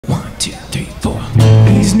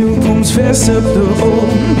These new homes fess up the old.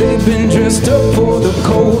 They've been dressed up for the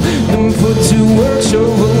cold, then put to work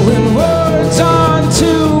shoveling words on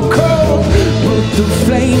too cold. But the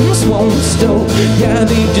flames won't stoke, yeah,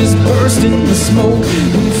 they just burst in the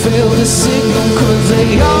smoke.